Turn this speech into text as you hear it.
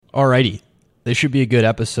Alrighty. This should be a good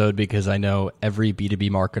episode because I know every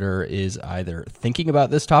B2B marketer is either thinking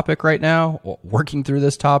about this topic right now, or working through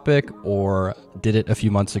this topic, or did it a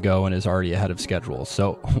few months ago and is already ahead of schedule.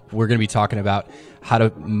 So we're going to be talking about how to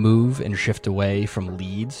move and shift away from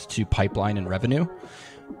leads to pipeline and revenue.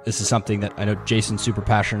 This is something that I know Jason's super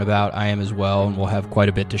passionate about. I am as well, and we'll have quite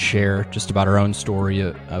a bit to share just about our own story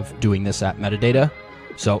of doing this at Metadata.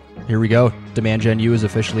 So here we go. Demand Gen U is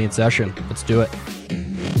officially in session. Let's do it.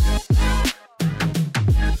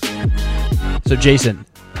 So Jason,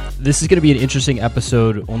 this is going to be an interesting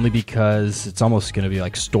episode only because it's almost going to be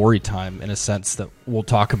like story time in a sense that we'll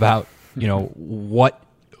talk about, what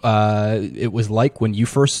it was like when you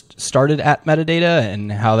first started at Metadata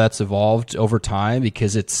and how that's evolved over time,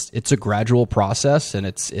 because it's a gradual process and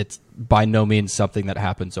it's by no means something that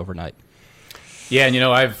happens overnight. Yeah,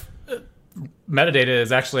 and Metadata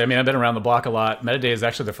is actually, I've been around the block a lot. Metadata is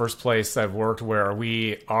actually the first place I've worked where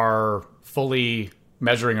we are fully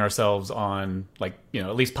measuring ourselves on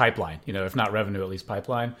at least pipeline, if not revenue, at least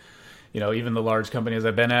pipeline. Even the large companies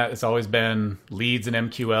I've been at, it's always been leads and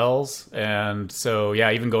MQLs. And so,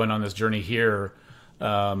 yeah, even going on this journey here,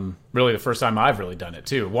 really the first time I've really done it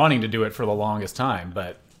too, wanting to do it for the longest time.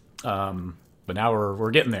 But now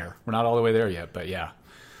we're getting there. We're not all the way there yet, but yeah.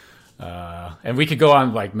 And we could go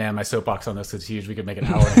on my soapbox on this is huge. We could make an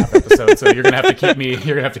hour and a half episode. So you're going to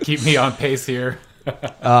have to keep me on pace here.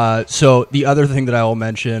 So the other thing that I will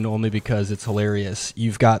mention, only because it's hilarious,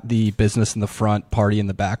 you've got the business in the front, party in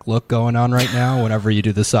the back look going on right now whenever you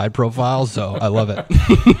do the side profile, so I love it.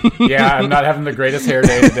 Yeah, I'm not having the greatest hair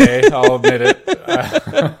day today, I'll admit it.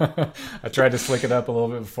 I tried to slick it up a little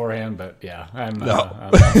bit beforehand, but yeah, I'm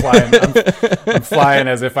flying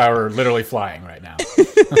as if I were literally flying right now.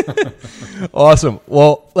 Awesome.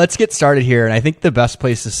 Well, let's get started here, and I think the best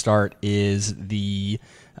place to start is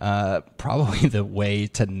probably the way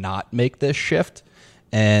to not make this shift.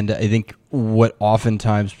 And I think what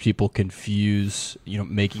oftentimes people confuse,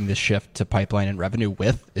 making the shift to pipeline and revenue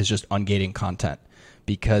with is just ungating content.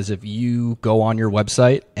 Because if you go on your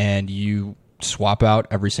website and you swap out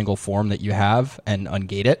every single form that you have and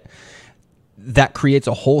ungate it, that creates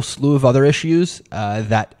a whole slew of other issues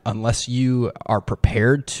that unless you are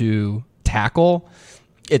prepared to tackle,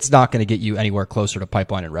 it's not going to get you anywhere closer to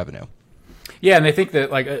pipeline and revenue. Yeah, and they think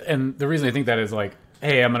that and the reason they think that is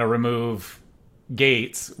hey, I'm going to remove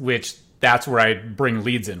gates, which that's where I bring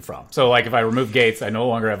leads in from. So if I remove gates, I no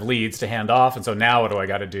longer have leads to hand off, and so now what do I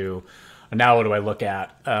got to do? Now what do I look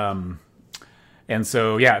at? And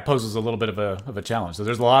so yeah, it poses a little bit of a challenge. So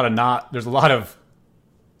there's a lot of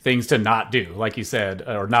things to not do, like you said,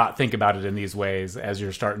 or not think about it in these ways as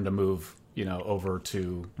you're starting to move, over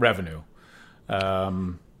to revenue.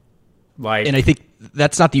 And I think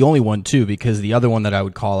that's not the only one too, because the other one that I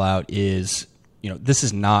would call out is, this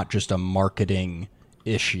is not just a marketing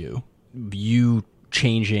issue. You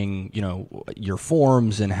changing, your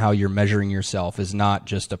forms and how you're measuring yourself is not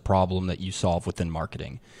just a problem that you solve within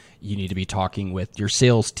marketing. You need to be talking with your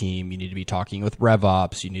sales team. You need to be talking with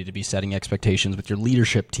RevOps. You need to be setting expectations with your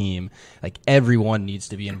leadership team. Everyone needs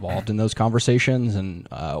to be involved in those conversations. And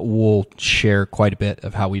we'll share quite a bit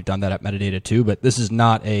of how we've done that at Metadata too. But this is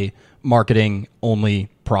not a marketing only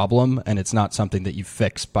problem, and it's not something that you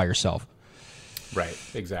fix by yourself. Right,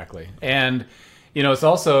 exactly. And, it's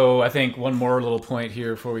also, I think, one more little point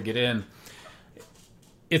here before we get in.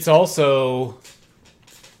 It's also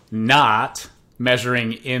not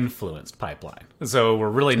measuring influenced pipeline. So we're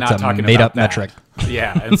really not talking made about up that metric.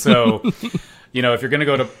 Yeah. And so, if you're going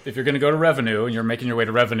to go to revenue and you're making your way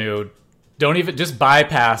to revenue, don't even just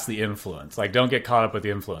bypass the influence. Don't get caught up with the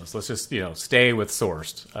influence. Let's just, stay with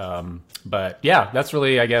sourced. But yeah, that's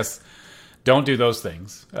really, I guess, don't do those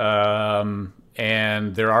things.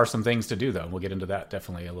 And there are some things to do though. We'll get into that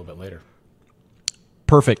definitely a little bit later.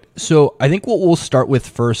 Perfect. So I think what we'll start with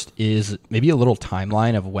first is maybe a little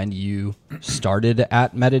timeline of when you started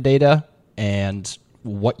at Metadata and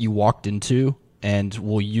what you walked into. And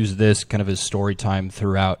we'll use this kind of as story time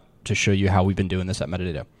throughout to show you how we've been doing this at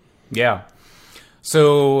Metadata. Yeah.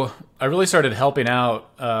 So I really started helping out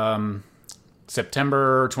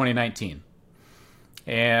September 2019.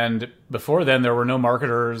 And before then, there were no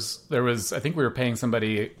marketers. I think we were paying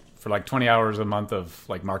somebody for 20 hours a month of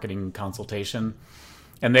marketing consultation.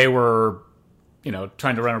 And they were,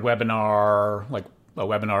 trying to run a webinar, a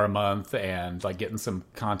webinar a month and getting some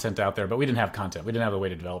content out there. But we didn't have content. We didn't have a way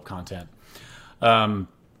to develop content. And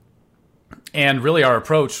really our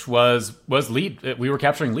approach was lead. We were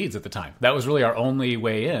capturing leads at the time. That was really our only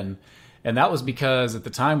way in. And that was because at the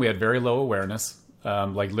time we had very low awareness.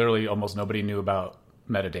 Literally almost nobody knew about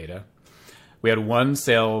Metadata. We had one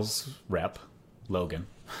sales rep, Logan.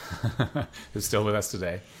 who's still with us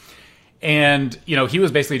today. And, he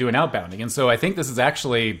was basically doing outbounding. And so I think this is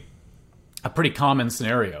actually a pretty common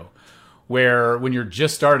scenario where when you're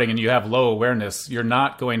just starting and you have low awareness, you're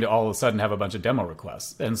not going to all of a sudden have a bunch of demo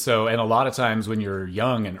requests. And a lot of times when you're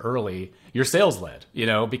young and early, you're sales led,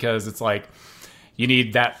 because it's like you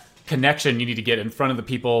need that connection. You need to get in front of the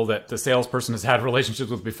people that the salesperson has had relationships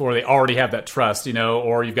with before. They already have that trust,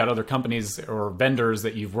 or you've got other companies or vendors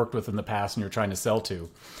that you've worked with in the past and you're trying to sell to.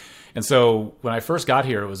 And so when I first got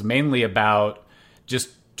here, it was mainly about just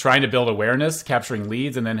trying to build awareness, capturing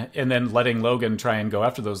leads, and then letting Logan try and go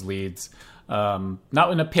after those leads,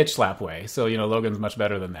 not in a pitch slap way. So, Logan's much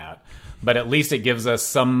better than that. But at least it gives us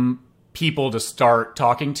some people to start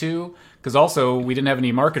talking to, because also we didn't have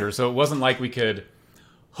any marketers. So it wasn't like we could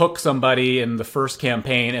hook somebody in the first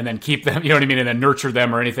campaign and then keep them, and then nurture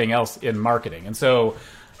them or anything else in marketing. And so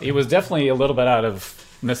it was definitely a little bit out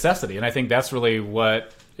of necessity. And I think that's really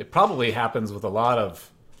what it probably happens with a lot of,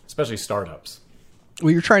 especially startups.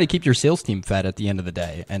 Well, you're trying to keep your sales team fed at the end of the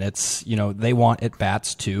day. And it's, they want at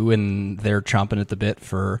bats too, and they're chomping at the bit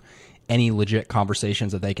for any legit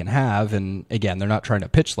conversations that they can have. And again, they're not trying to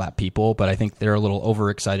pitch slap people, but I think they're a little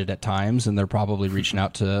overexcited at times, and they're probably reaching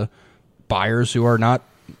out to buyers who are not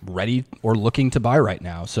ready or looking to buy right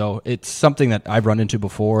now. So it's something that I've run into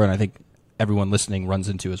before, and I think everyone listening runs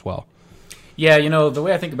into as well. Yeah, the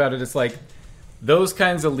way I think about it, it's like those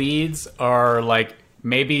kinds of leads are like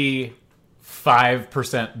maybe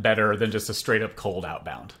 5% better than just a straight up cold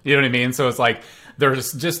outbound. You know what I mean? So it's like they're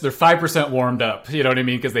 5% warmed up. You know what I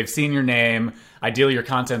mean? Because they've seen your name. Ideally, your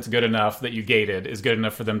content's good enough that you gated is good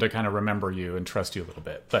enough for them to kind of remember you and trust you a little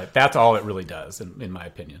bit. But that's all it really does, in my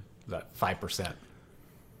opinion, that 5%.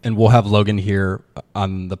 And we'll have Logan here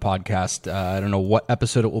on the podcast. I don't know what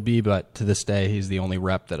episode it will be, but to this day, he's the only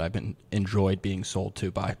rep that I've enjoyed being sold to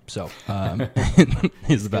by. So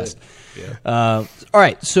he's the best. Yeah. All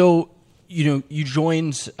right. So, you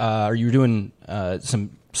joined, or you were doing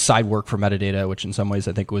some side work for Metadata, which in some ways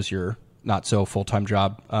I think was your not so full-time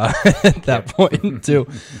job at that point too.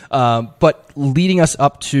 But leading us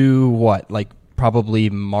up to what, like probably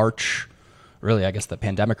March, really, I guess the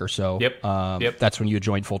pandemic or so. Yep. That's when you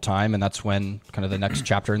joined full-time, and that's when kind of the next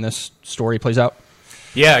chapter in this story plays out.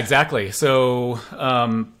 Yeah, exactly. So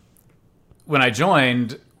when I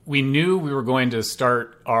joined, we knew we were going to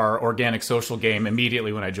start our organic social game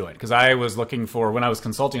immediately when I joined, because I was looking for, when I was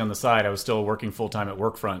consulting on the side, I was still working full-time at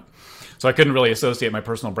Workfront. So I couldn't really associate my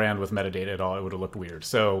personal brand with Metadata at all. It would have looked weird.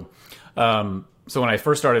 So when I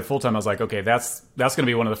first started full-time, I was like, okay, that's going to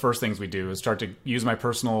be one of the first things we do, is start to use my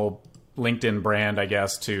personal LinkedIn brand, I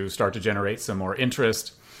guess, to start to generate some more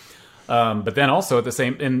interest. But then also at the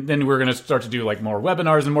same, and then we're going to start to do like more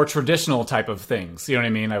webinars and more traditional type of things. You know what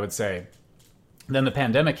I mean? I would say. Then the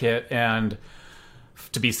pandemic hit, and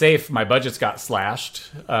to be safe, my budgets got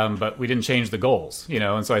slashed, but we didn't change the goals,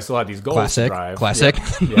 and so I still had these goals to drive. Classic.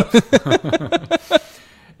 Yep.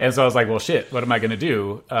 And so I was like, well, shit, what am I going to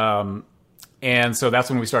do? And so that's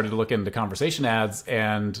when we started to look into conversation ads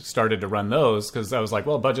and started to run those, because I was like,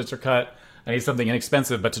 well, budgets are cut. I need something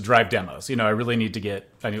inexpensive, but to drive demos. I really need to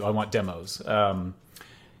I want demos.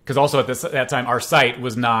 Because also at that time, our site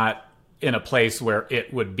was not in a place where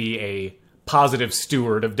it would be a positive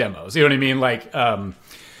steward of demos. You know what I mean? Like, and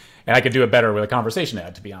I could do it better with a conversation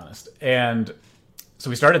ad, to be honest. And so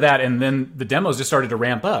we started that, and then the demos just started to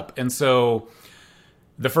ramp up. And so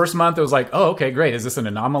the first month it was like, oh, okay, great. Is this an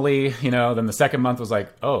anomaly? Then the second month was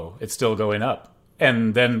like, oh, it's still going up.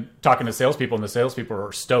 And then talking to salespeople, and the salespeople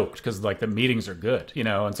are stoked because like the meetings are good,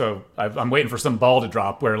 And so I'm waiting for some ball to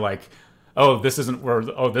drop where like, oh, this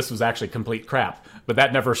was actually complete crap, but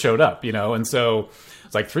that never showed up, And so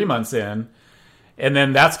it's like 3 months in, and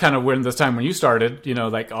then that's kind of when when you started,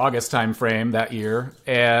 like August time frame that year,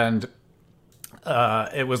 and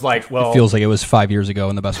it was like, well, it feels like it was 5 years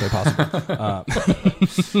ago in the best way possible.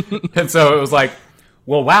 And so it was like,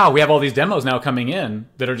 well, wow, we have all these demos now coming in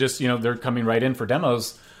that are just, they're coming right in for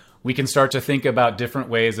demos. We can start to think about different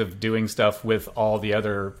ways of doing stuff with all the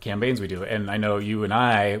other campaigns we do. And I know you and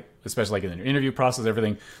I, especially like in the interview process,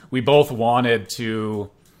 everything, we both wanted to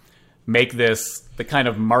make this the kind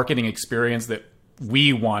of marketing experience that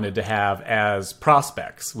we wanted to have as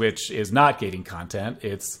prospects, which is not gating content.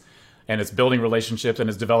 It's building relationships, and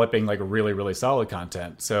it's developing like a really, really solid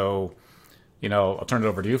content. So, I'll turn it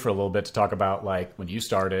over to you for a little bit to talk about like when you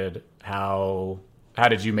started, how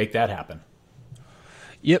did you make that happen?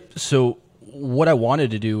 Yep. So what I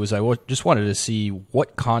wanted to do was just wanted to see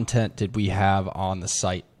what content did we have on the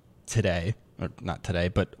site today, or not today,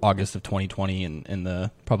 but August of 2020, and in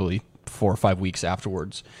the probably 4 or 5 weeks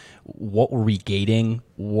afterwards. What were we gating?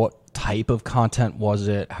 What type of content was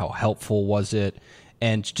it? How helpful was it?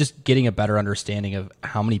 And just getting a better understanding of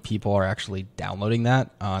how many people are actually downloading that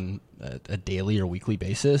on a daily or weekly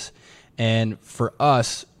basis. And for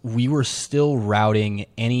us, we were still routing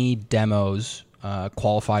any demos,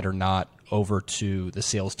 qualified or not, over to the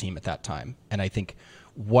sales team at that time. And I think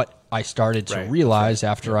what I started to realize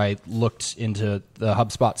after I looked into the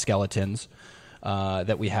HubSpot skeletons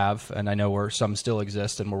that we have, and I know where some still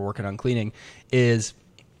exist and we're working on cleaning, is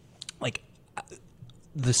like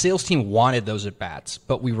the sales team wanted those at bats,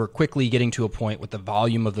 but we were quickly getting to a point with the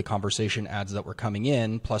volume of the conversation ads that were coming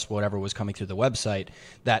in, plus whatever was coming through the website,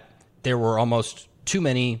 that there were almost too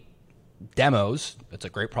many demos. It's a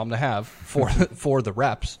great problem to have for the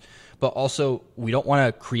reps. But also, we don't want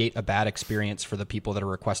to create a bad experience for the people that are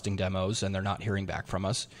requesting demos and they're not hearing back from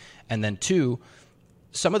us. And then two,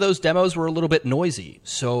 some of those demos were a little bit noisy.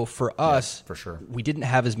 So for us, for sure, we didn't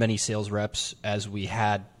have as many sales reps as we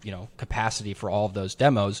had, capacity for all of those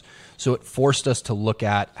demos. So it forced us to look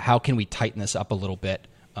at how can we tighten this up a little bit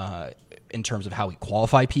in terms of how we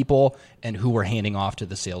qualify people and who we're handing off to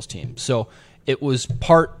the sales team. So it was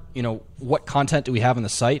part, what content do we have on the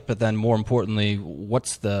site, but then more importantly,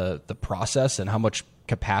 what's the process and how much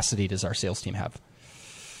capacity does our sales team have?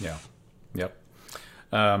 Yeah. Yep.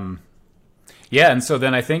 And so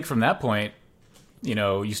then I think from that point,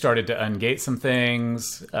 you started to ungate some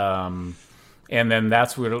things. And then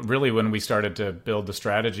that's really when we started to build the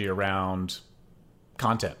strategy around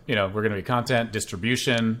content. We're going to be content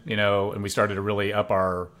distribution, and we started to really up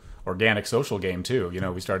our organic social game too.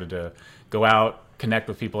 We started to go out, connect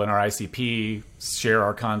with people in our ICP, share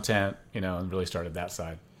our content, and really started that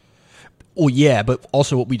side. Well, yeah, but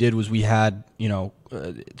also what we did was we had,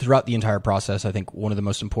 throughout the entire process, I think one of the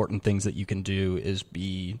most important things that you can do is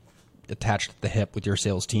be attached at the hip with your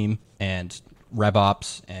sales team and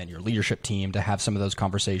RevOps and your leadership team to have some of those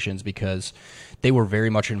conversations, because they were very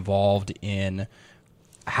much involved in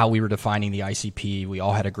how we were defining the ICP. We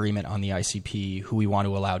all had agreement on the ICP, who we want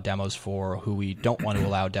to allow demos for, who we don't want to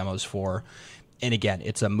allow demos for. And again,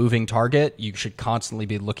 it's a moving target. You should constantly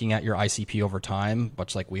be looking at your ICP over time,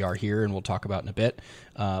 much like we are here, and we'll talk about in a bit.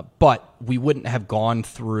 But we wouldn't have gone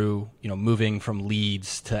through, moving from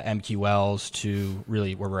leads to MQLs to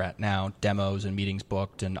really where we're at now, demos and meetings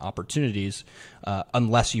booked and opportunities,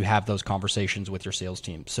 unless you have those conversations with your sales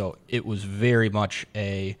team. So it was very much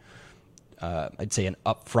I'd say an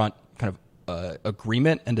upfront kind of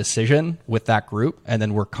agreement and decision with that group. And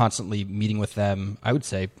then we're constantly meeting with them, I would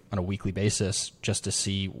say, on a weekly basis, just to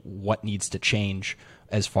see what needs to change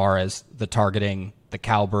as far as the targeting, the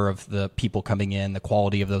caliber of the people coming in, the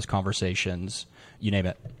quality of those conversations, you name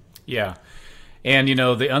it. Yeah. And,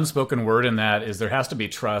 the unspoken word in that is there has to be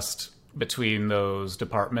trust between those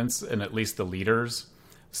departments and at least the leaders,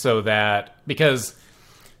 so that, because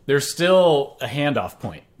there's still a handoff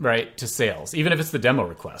point, right, to sales. Even if it's the demo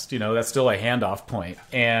request, that's still a handoff point.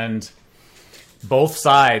 And both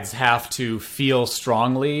sides have to feel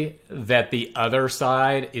strongly that the other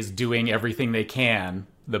side is doing everything they can,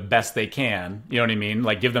 the best they can. You know what I mean?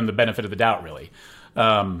 Like, give them the benefit of the doubt, really.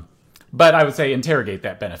 But I would say interrogate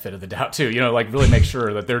that benefit of the doubt too. Really make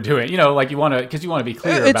sure that they're doing, you want to, because you want to be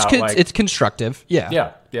clear about it's constructive. Yeah.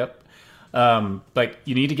 Yeah. Yep.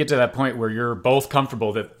 You need to get to that point where you're both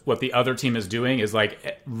comfortable that what the other team is doing is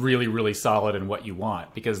really, really solid in what you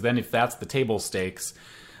want. Because then if that's the table stakes,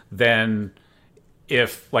 then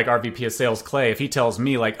if our VP of sales, Clay, if he tells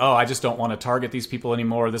me I just don't want to target these people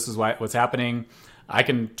anymore, this is what's happening, I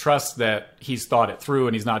can trust that he's thought it through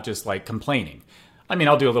and he's not just complaining. I mean,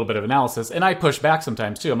 I'll do a little bit of analysis and I push back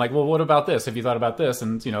sometimes too. I'm like, well, what about this? Have you thought about this?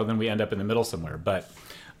 And, then we end up in the middle somewhere. But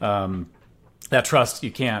that trust,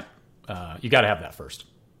 you can't, you got to have that first.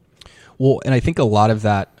 Well, and I think a lot of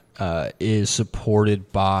that is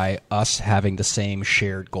supported by us having the same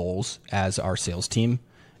shared goals as our sales team.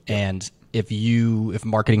 And if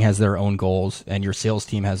marketing has their own goals and your sales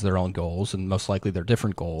team has their own goals, and most likely they're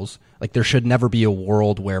different goals, there should never be a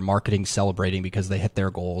world where marketing's celebrating because they hit their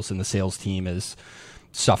goals and the sales team is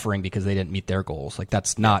suffering because they didn't meet their goals.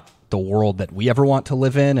 That's not the world that we ever want to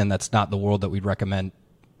live in, and that's not the world that we'd recommend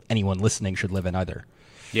anyone listening should live in either.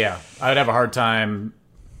 Yeah, I would have a hard time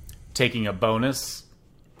taking a bonus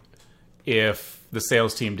if the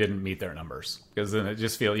sales team didn't meet their numbers, because then it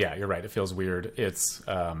just feels, you're right, it feels weird. It's,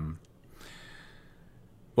 and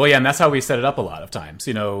that's how we set it up a lot of times,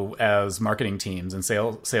 as marketing teams and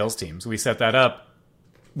sales teams. We set that up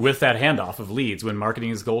with that handoff of leads. When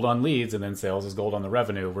marketing is gold on leads and then sales is gold on the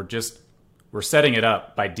revenue, we're setting it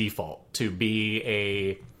up by default to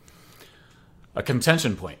be a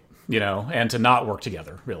contention point. and to not work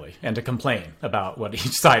together really, and to complain about what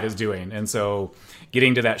each side is doing. And so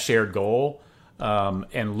getting to that shared goal,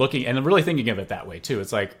 and looking and really thinking of it that way too.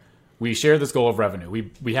 It's like, we share this goal of revenue.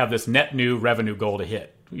 We have this net new revenue goal to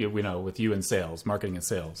hit, with you in sales, marketing and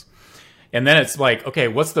sales. And then it's like, okay,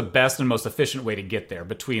 what's the best and most efficient way to get there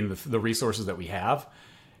between the resources that we have?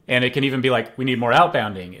 And it can even be like, we need more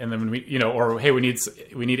outbounding. And then or hey, we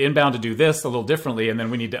need inbound to do this a little differently. And then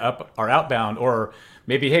we need to up our outbound. Or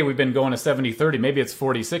maybe, hey, we've been going to 70-30. Maybe it's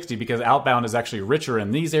 40-60 because outbound is actually richer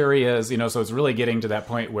in these areas, so it's really getting to that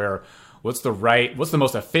point where what's the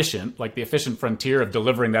most efficient, like the efficient frontier of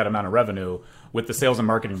delivering that amount of revenue with the sales and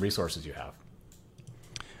marketing resources you have.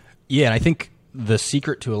 Yeah, and I think the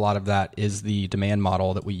secret to a lot of that is the demand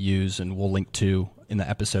model that we use, and we'll link to in the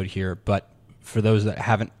episode here. But for those that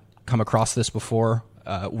haven't come across this before,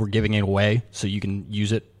 we're giving it away so you can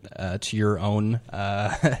use it to your own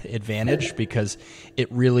advantage, because it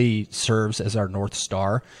really serves as our North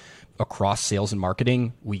Star. Across sales and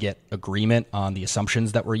marketing, we get agreement on the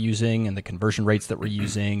assumptions that we're using and the conversion rates that we're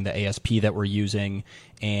using, the ASP that we're using,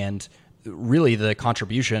 and really the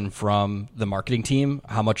contribution from the marketing team.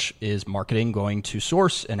 How much is marketing going to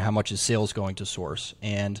source and how much is sales going to source?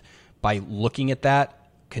 And by looking at that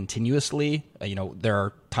continuously, there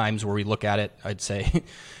are times where we look at it, I'd say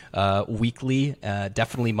weekly,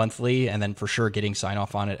 definitely monthly, and then for sure getting sign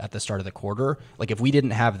off on it at the start of the quarter. Like, if we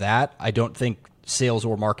didn't have that, I don't think sales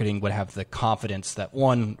or marketing would have the confidence that,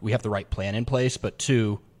 one, we have the right plan in place, but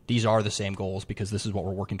two, these are the same goals because this is what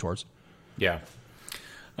we're working towards. Yeah.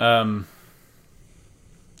 I don't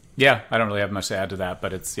really have much to add to that,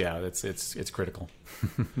 but it's critical.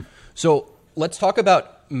 So let's talk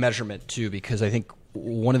about measurement too, because I think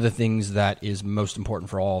one of the things that is most important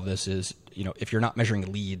for all of this is, if you're not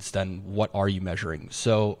measuring leads, then what are you measuring?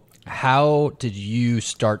 So how did you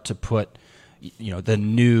start to put, the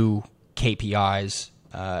new KPIs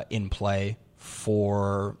in play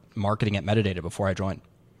for marketing at Metadata before I joined?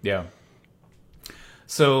 Yeah.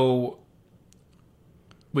 So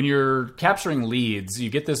when you're capturing leads, you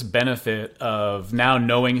get this benefit of now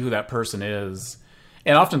knowing who that person is,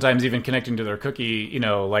 and oftentimes even connecting to their cookie,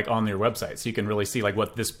 like on your website. So you can really see like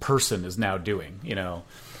what this person is now doing,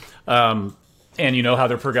 and how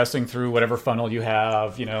they're progressing through whatever funnel you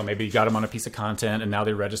have. Maybe you got them on a piece of content and now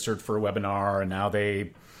they registered for a webinar and now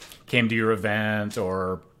they came to your event,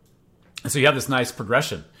 so you have this nice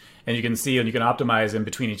progression, and you can see and you can optimize in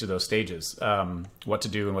between each of those stages, what to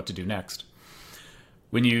do and what to do next.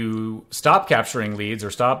 When you stop capturing leads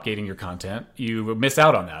or stop gating your content, you miss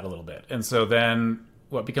out on that a little bit. And so then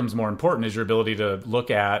what becomes more important is your ability to look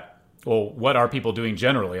at, well, what are people doing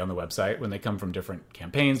generally on the website when they come from different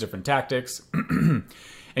campaigns, different tactics, and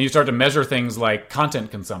you start to measure things like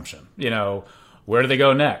content consumption. Where do they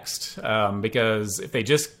go next? Because if they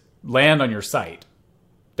just land on your site,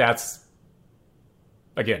 that's,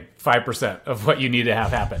 again, 5% of what you need to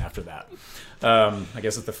have happen after that. I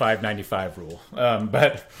guess it's the 595 rule.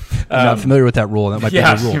 But I'm not familiar with that rule. That might be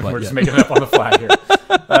a rule. We're just making it up on the fly here.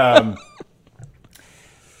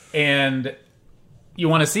 And you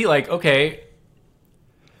want to see, like, okay,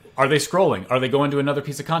 are they scrolling? Are they going to another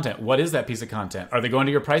piece of content? What is that piece of content? Are they going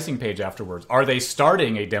to your pricing page afterwards? Are they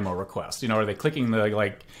starting a demo request? Are they clicking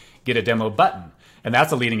the get a demo button? And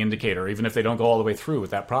that's a leading indicator, even if they don't go all the way through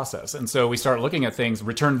with that process. And so we start looking at things,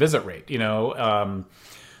 return visit rate.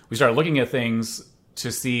 We start looking at things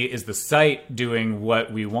to see, is the site doing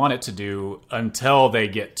what we want it to do until they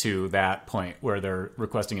get to that point where they're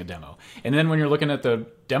requesting a demo. And then when you're looking at the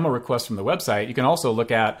demo requests from the website, you can also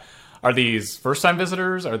look at, are these first-time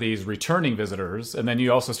visitors? Are these returning visitors? And then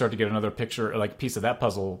you also start to get another picture, like piece of that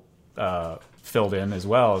puzzle filled in as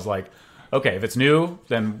well. Is like, okay, if it's new,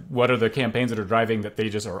 then what are the campaigns that are driving that they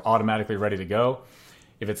just are automatically ready to go?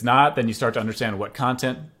 If it's not, then you start to understand what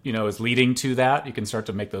content is leading to that. You can start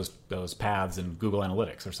to make those paths in Google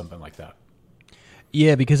Analytics or something like that.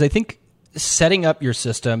 Yeah, because I think setting up your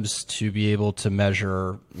systems to be able to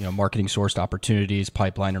measure marketing sourced opportunities,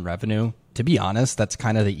 pipeline, and revenue, to be honest, that's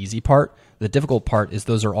kind of the easy part. The difficult part is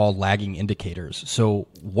those are all lagging indicators. So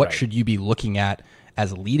what should you be looking at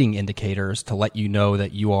as leading indicators to let you know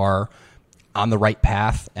that you are on the right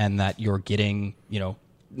path and that you're getting,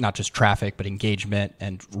 not just traffic, but engagement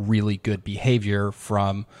and really good behavior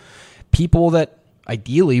from people that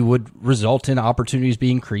ideally would result in opportunities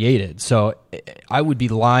being created. So I would be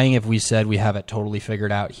lying if we said we have it totally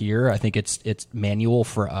figured out here. I think it's manual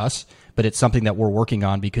for us, but it's something that we're working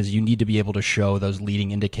on because you need to be able to show those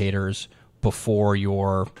leading indicators before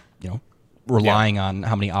you're, relying on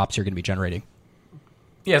how many ops you're going to be generating.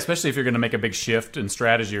 Yeah, especially if you're going to make a big shift in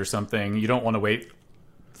strategy or something, you don't want to wait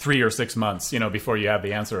 3 or 6 months, before you have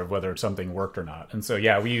the answer of whether something worked or not. And so,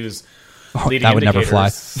 yeah, we use leading that would indicators.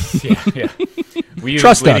 Never fly. Yeah. We use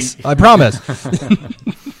Trust us. I promise.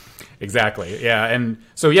 Exactly. Yeah. And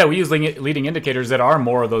so, yeah, we use leading indicators that are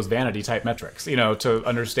more of those vanity type metrics, to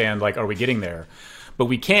understand, like, are we getting there? But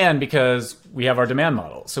we can because we have our demand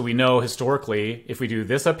model. So we know historically, if we do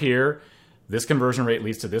this up here, this conversion rate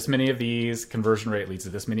leads to this many of these, conversion rate leads to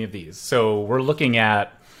this many of these. So we're looking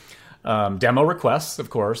at demo requests, of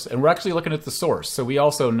course, and we're actually looking at the source. So we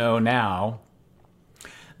also know now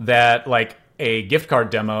that, like, a gift card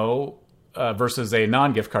demo versus a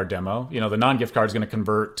non-gift card demo, the non-gift card is going to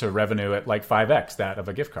convert to revenue at like 5x that of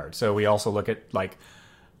a gift card. So we also look at, like,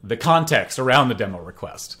 the context around the demo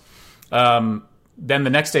request. Then the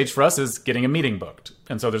next stage for us is getting a meeting booked.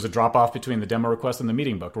 And so there's a drop-off between the demo request and the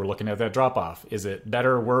meeting booked. We're looking at that drop-off. Is it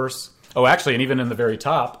better, worse? Oh, actually, and even in the very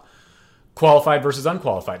top, qualified versus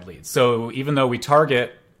unqualified leads. So even though we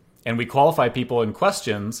target and we qualify people in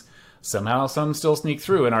questions, somehow some still sneak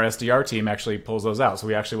through, and our SDR team actually pulls those out. So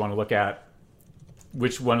we actually want to look at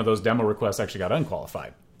which one of those demo requests actually got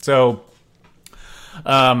unqualified. So,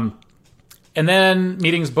 and then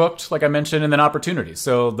meetings booked, like I mentioned, and then opportunities.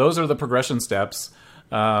 So those are the progression steps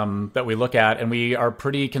that we look at, and we are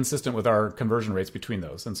pretty consistent with our conversion rates between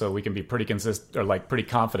those. And so we can be pretty consistent, or like pretty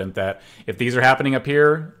confident that if these are happening up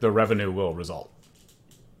here, the revenue will result.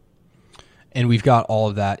 And we've got all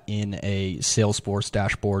of that in a Salesforce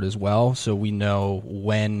dashboard as well. So we know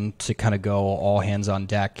when to kind of go all hands on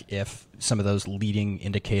deck if some of those leading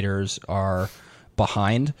indicators are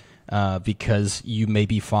behind, because you may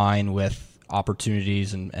be fine with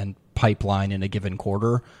opportunities and pipeline in a given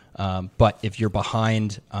quarter. But if you're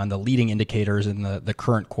behind on the leading indicators in the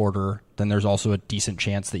current quarter, then there's also a decent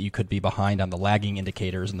chance that you could be behind on the lagging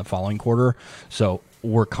indicators in the following quarter. So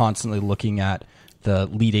we're constantly looking at the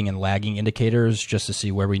leading and lagging indicators just to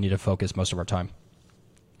see where we need to focus most of our time.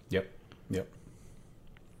 Yep.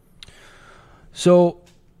 So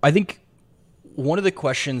I think one of the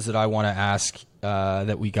questions that I want to ask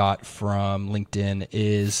that we got from LinkedIn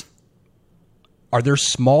is, are there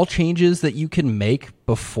small changes that you can make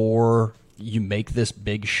before you make this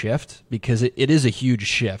big shift? Because it is a huge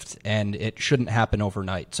shift and it shouldn't happen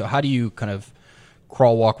overnight. So how do you kind of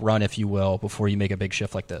crawl, walk, run, if you will, before you make a big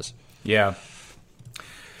shift like this? Yeah.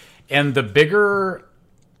 And the bigger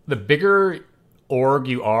org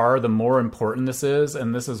you are, the more important this is.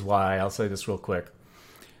 And this is why I'll say this real quick.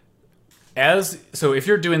 So if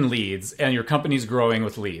you're doing leads and your company's growing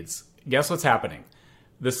with leads, guess what's happening?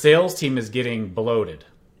 The sales team is getting bloated,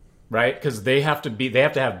 right? Because they have to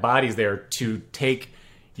have bodies there to take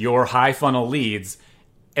your high funnel leads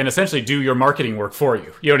and essentially do your marketing work for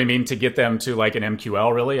you. You know what I mean? To get them to like an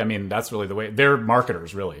MQL, really. I mean, that's really the way. They're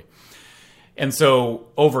marketers, really. And so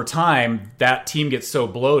over time, that team gets so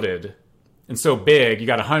bloated and so big, you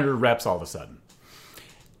got 100 reps all of a sudden.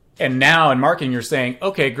 And now in marketing, you're saying,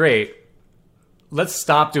 okay, great. Let's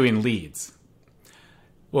stop doing leads.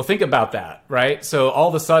 Well, think about that, right? So all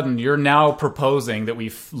of a sudden, you're now proposing that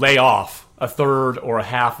we lay off a third or a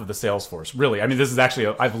half of the sales force. Really, I mean, this is actually,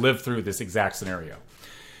 I've lived through this exact scenario.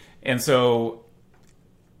 And so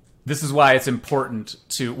this is why it's important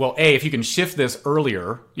to, well, if you can shift this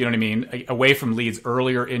earlier, you know what I mean, away from leads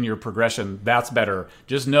earlier in your progression, that's better.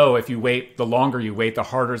 Just know if you wait, the longer you wait, the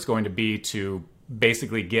harder it's going to be to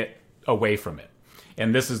basically get away from it.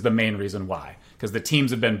 And this is the main reason why, because the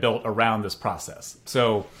teams have been built around this process.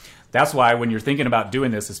 So that's why when you're thinking about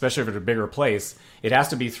doing this, especially if it's a bigger place, it has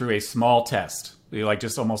to be through a small test, like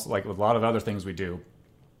just almost like with a lot of other things we do.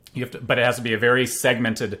 You have to, but it has to be a very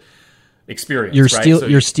segmented experience.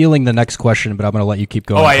 You're stealing the next question, but I'm going to let you keep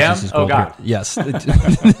going. Oh, I am? Oh, God. Here. Yes.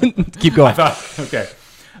 Keep going. Okay.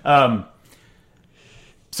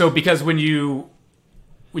 So because when you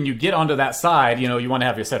get onto that side, you want to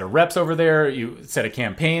have your set of reps over there, you set of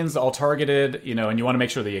campaigns all targeted, and you want to make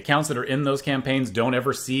sure the accounts that are in those campaigns don't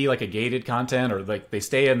ever see like a gated content, or like they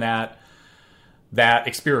stay in that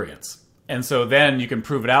experience. And so then you can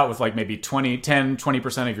prove it out with like maybe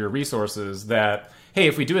 20% of your resources that, hey,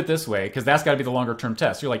 if we do it this way, because that's got to be the longer term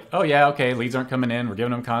test. You're like, oh yeah, okay, leads aren't coming in, we're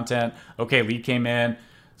giving them content. Okay, lead came in,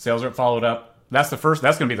 sales rep followed up. That's going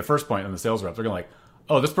to be the first point in the sales rep. They're going to like,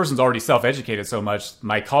 oh, this person's already self-educated so much,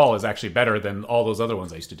 my call is actually better than all those other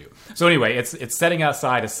ones I used to do. So anyway, it's setting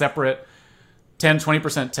aside a separate 10,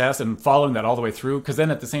 20% test and following that all the way through, because then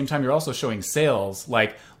at the same time, you're also showing sales,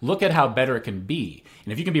 like, look at how better it can be.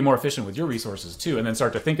 And if you can be more efficient with your resources too, and then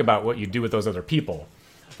start to think about what you do with those other people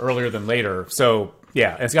earlier than later. So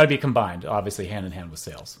yeah, it's got to be combined, obviously hand in hand with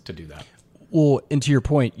sales to do that. Well, and to your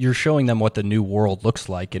point, you're showing them what the new world looks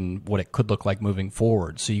like and what it could look like moving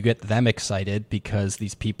forward. So you get them excited because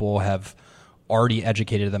these people have already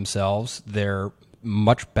educated themselves. They're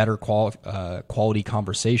much better quality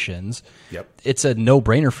conversations. Yep. It's a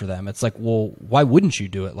no-brainer for them. It's like, well, why wouldn't you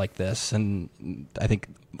do it like this? And I think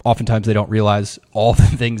oftentimes they don't realize all the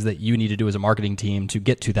things that you need to do as a marketing team to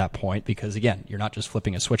get to that point because, again, you're not just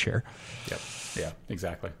flipping a switch here. Yep. Yeah,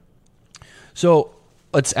 exactly. So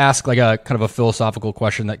let's ask like a kind of a philosophical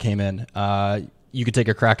question that came in. You could take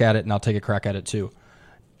a crack at it, and I'll take a crack at it too.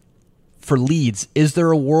 For leads, is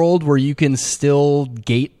there a world where you can still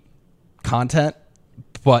gate content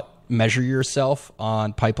but measure yourself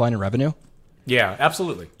on pipeline and revenue? Yeah,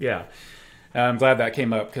 absolutely. Yeah. I'm glad that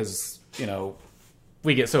came up because,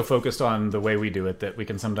 we get so focused on the way we do it that we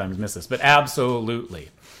can sometimes miss this. But absolutely.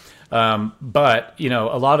 But,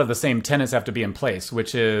 a lot of the same tenets have to be in place,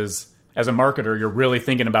 which is, as a marketer, you're really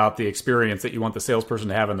thinking about the experience that you want the salesperson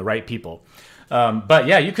to have and the right people. But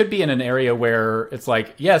yeah, you could be in an area where it's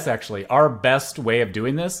like, yes, actually, our best way of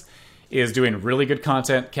doing this is doing really good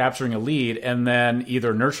content, capturing a lead, and then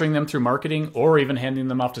either nurturing them through marketing or even handing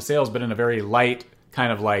them off to sales, but in a very light,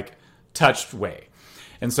 kind of like touched way.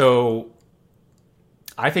 And so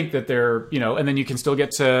I think that they're, and then you can still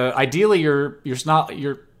get to, ideally you're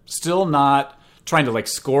still not trying to like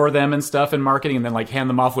score them and stuff in marketing and then like hand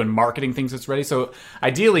them off when marketing thinks it's ready. So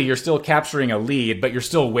ideally you're still capturing a lead, but you're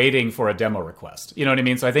still waiting for a demo request. You know what I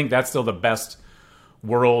mean? So I think that's still the best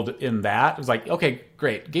world in that. It's like, okay,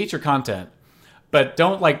 great, gate your content, but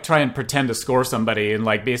don't like try and pretend to score somebody and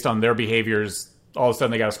like based on their behaviors, all of a sudden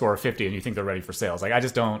they got to score a 50 and you think they're ready for sales. Like I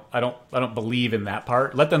don't believe in that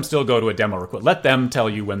part. Let them still go to a demo request. Let them tell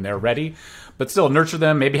you when they're ready, but still nurture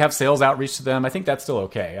them, maybe have sales outreach to them. I think that's still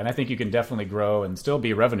okay. And I think you can definitely grow and still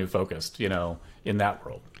be revenue focused, in that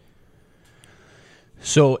world.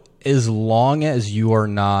 So as long as you are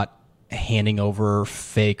not handing over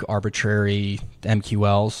fake arbitrary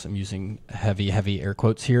MQLs, I'm using heavy air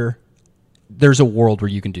quotes here, there's a world where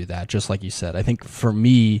you can do that, just like you said. I think for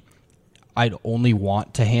me, I'd only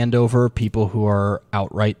want to hand over people who are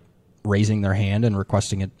outright raising their hand and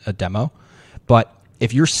requesting a demo. But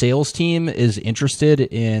if your sales team is interested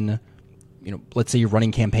in, let's say you're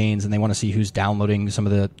running campaigns and they want to see who's downloading some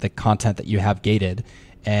of the content that you have gated,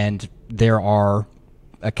 and there are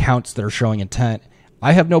accounts that are showing intent,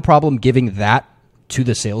 I have no problem giving that to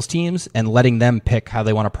the sales teams and letting them pick how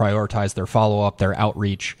they want to prioritize their follow-up, their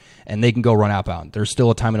outreach, and they can go run outbound. There's still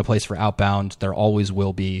a time and a place for outbound. There always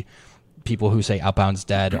will be. People who say outbound's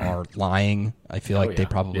dead are lying. I feel like they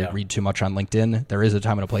probably read too much on LinkedIn. There is a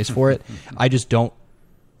time and a place for it.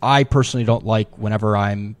 I personally don't like whenever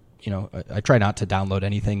I'm, I try not to download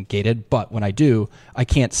anything gated, but when I do, I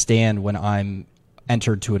can't stand when I'm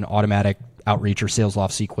entered to an automatic outreach or sales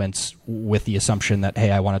loft sequence with the assumption that,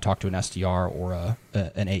 hey, I want to talk to an SDR or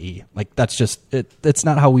an AE. Like that's just, it's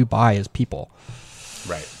not how we buy as people.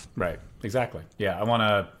 Right. Exactly. Yeah. I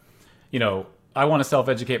want to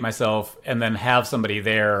self-educate myself and then have somebody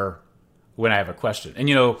there when I have a question. And,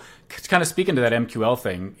 kind of speaking to that MQL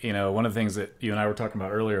thing, one of the things that you and I were talking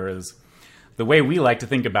about earlier is the way we like to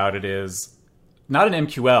think about it is not an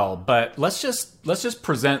MQL, but let's just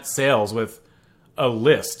present sales with a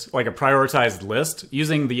list, like a prioritized list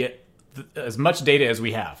using as much data as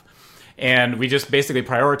we have. And we just basically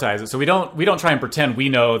prioritize it. So we don't try and pretend we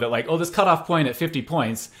know that like, oh, this cutoff point at 50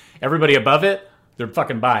 points, everybody above it, they're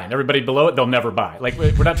fucking buying. Everybody below it, they'll never buy. Like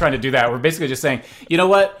we're not trying to do that. We're basically just saying, you know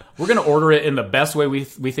what? We're going to order it in the best way we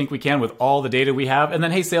think we can with all the data we have. And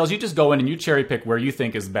then, hey, sales, you just go in and you cherry pick where you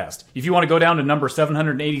think is best. If you want to go down to number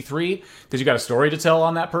 783 because you got a story to tell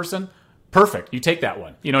on that person, perfect. You take that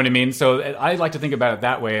one. You know what I mean? So I like to think about it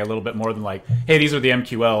that way a little bit more than like, hey, these are the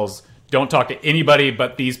MQLs. Don't talk to anybody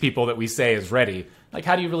but these people that we say is ready. Like,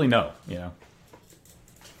 how do you really know?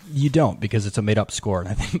 You don't, because it's a made-up score. And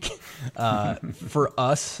I think for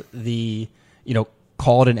us,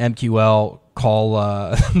 call it an MQL,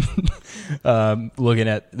 looking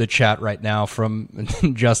at the chat right now from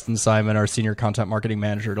Justin Simon, our senior content marketing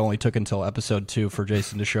manager. It only took until episode 2 for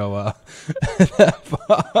Jason to show up.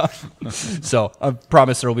 So I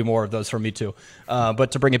promise there will be more of those from me too.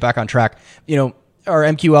 But to bring it back on track, are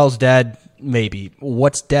MQLs dead? Maybe.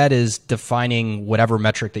 What's dead is defining whatever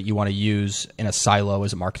metric that you want to use in a silo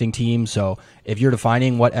as a marketing team. So if you're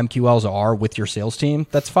defining what MQLs are with your sales team,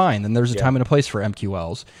 that's fine. Then there's a time and a place for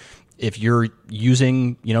MQLs. If you're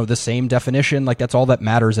using, the same definition, like that's all that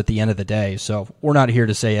matters at the end of the day. So we're not here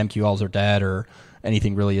to say MQLs are dead or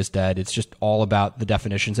anything really is dead. It's just all about the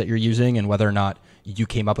definitions that you're using and whether or not you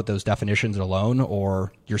came up with those definitions alone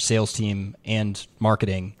or your sales team and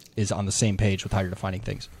marketing is on the same page with how you're defining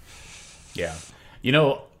things. Yeah.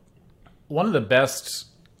 One of the best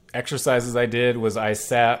exercises I did was I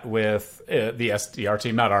sat with the SDR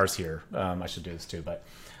team, not ours here. I should do this too, but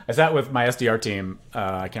I sat with my SDR team.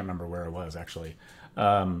 I can't remember where it was actually,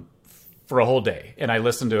 for a whole day. And I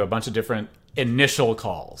listened to a bunch of different initial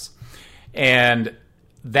calls. And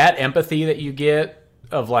that empathy that you get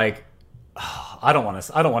of like, oh, I don't want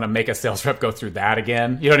to make a sales rep go through that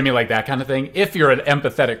again. You know what I mean? Like that kind of thing. If you're an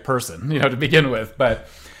empathetic person, to begin with, but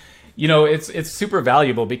it's super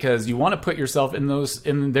valuable because you want to put yourself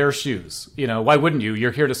in their shoes. Why wouldn't you?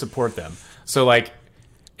 You're here to support them. So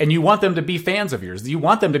and you want them to be fans of yours. You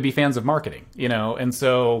want them to be fans of marketing, and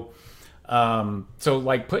so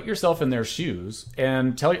put yourself in their shoes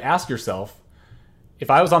and ask yourself, if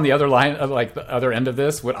I was on the other line, the other end of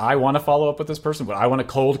this, would I want to follow up with this person? Would I want to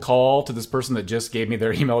cold call to this person that just gave me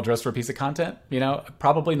their email address for a piece of content?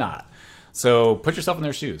 Probably not. So put yourself in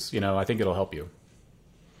their shoes. I think it'll help you.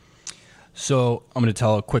 So I'm going to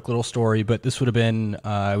tell a quick little story, but this would have been,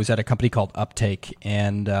 I was at a company called Uptake,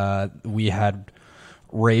 and we had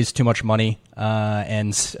raised too much money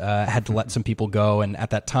and had to let some people go. And at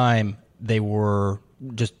that time, they were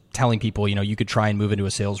just telling people, you could try and move into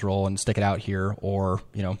a sales role and stick it out here, or,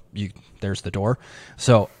 there's the door.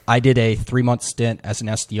 So I did a 3-month stint as an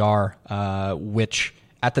SDR, which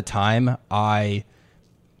at the time I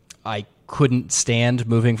couldn't stand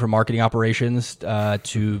moving from marketing operations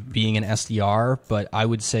to being an SDR. But I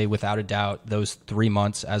would say without a doubt, those 3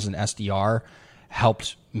 months as an SDR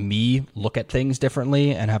helped me look at things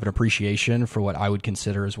differently and have an appreciation for what I would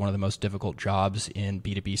consider as one of the most difficult jobs in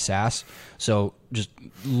B2B SaaS. So just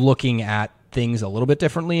looking at things a little bit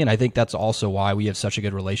differently. And I think that's also why we have such a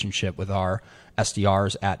good relationship with our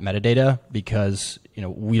SDRs at Metadata, because,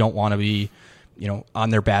 we don't want to be, on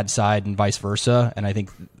their bad side and vice versa. And I think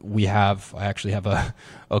I actually have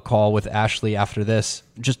a call with Ashley after this,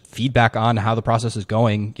 just feedback on how the process is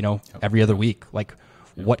going, every other week.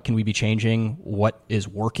 What can we be changing? What is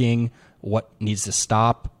working? What needs to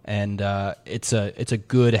stop? And it's a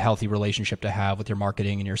good, healthy relationship to have with your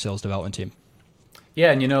marketing and your sales development team.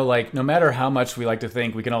 Yeah, and no matter how much we like to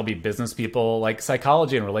think we can all be business people,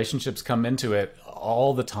 psychology and relationships come into it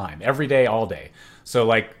all the time, every day, all day.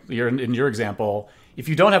 So in your example, if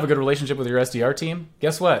you don't have a good relationship with your SDR team,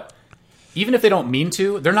 guess what? Even if they don't mean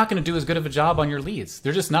to, they're not going to do as good of a job on your leads.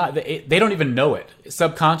 They're just not. They don't even know it.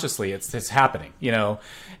 Subconsciously, it's happening,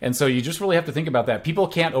 And so you just really have to think about that. People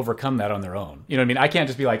can't overcome that on their own. You know what I mean? I can't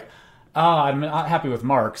just be like, I'm not happy with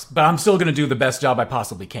Marks, but I'm still going to do the best job I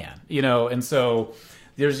possibly can, And so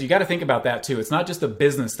you got to think about that too. It's not just the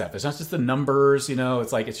business stuff. It's not just the numbers,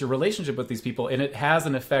 it's your relationship with these people, and it has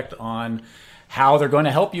an effect on how they're going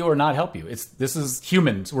to help you or not help you. This is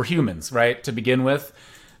humans. We're humans, right? To begin with.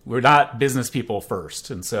 We're not business people first.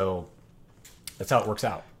 And so that's how it works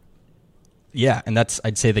out. Yeah. And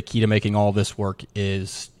I'd say the key to making all this work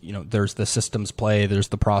is, there's the systems play, there's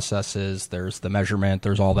the processes, there's the measurement,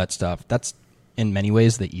 there's all that stuff. That's in many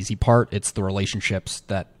ways the easy part. It's the relationships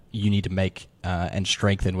that you need to make and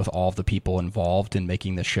strengthen with all of the people involved in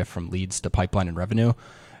making the shift from leads to pipeline and revenue.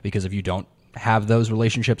 Because if you don't have those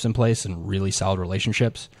relationships in place and really solid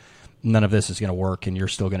relationships, none of this is going to work, and you're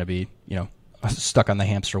still going to be, stuck on the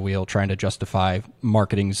hamster wheel trying to justify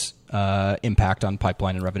marketing's impact on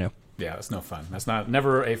pipeline and revenue. Yeah, it's no fun. That's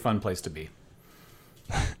never a fun place to be.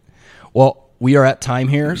 Well, we are at time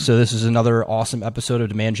here, so this is another awesome episode of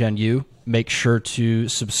Demand Gen U. Make sure to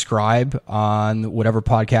subscribe on whatever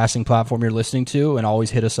podcasting platform you're listening to, and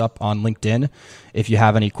always hit us up on LinkedIn if you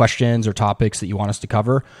have any questions or topics that you want us to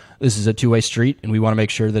cover. This is a two-way street, and we want to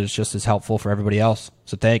make sure that it's just as helpful for everybody else.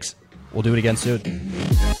 So thanks. We'll do it again soon.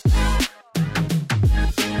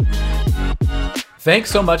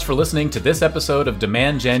 Thanks so much for listening to this episode of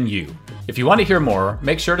Demand Gen U. If you want to hear more,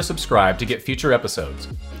 make sure to subscribe to get future episodes.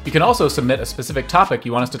 You can also submit a specific topic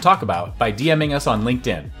you want us to talk about by DMing us on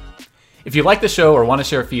LinkedIn. If you like the show or want to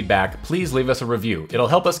share feedback, please leave us a review. It'll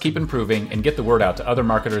help us keep improving and get the word out to other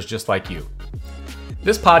marketers just like you.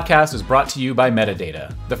 This podcast is brought to you by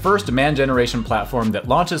Metadata, the first demand generation platform that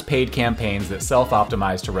launches paid campaigns that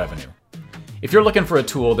self-optimize to revenue. If you're looking for a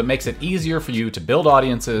tool that makes it easier for you to build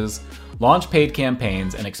audiences, launch paid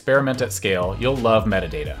campaigns, and experiment at scale, you'll love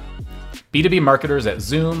Metadata. B2B marketers at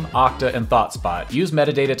Zoom, Okta, and ThoughtSpot use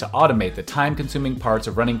Metadata to automate the time-consuming parts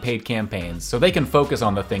of running paid campaigns so they can focus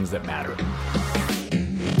on the things that matter.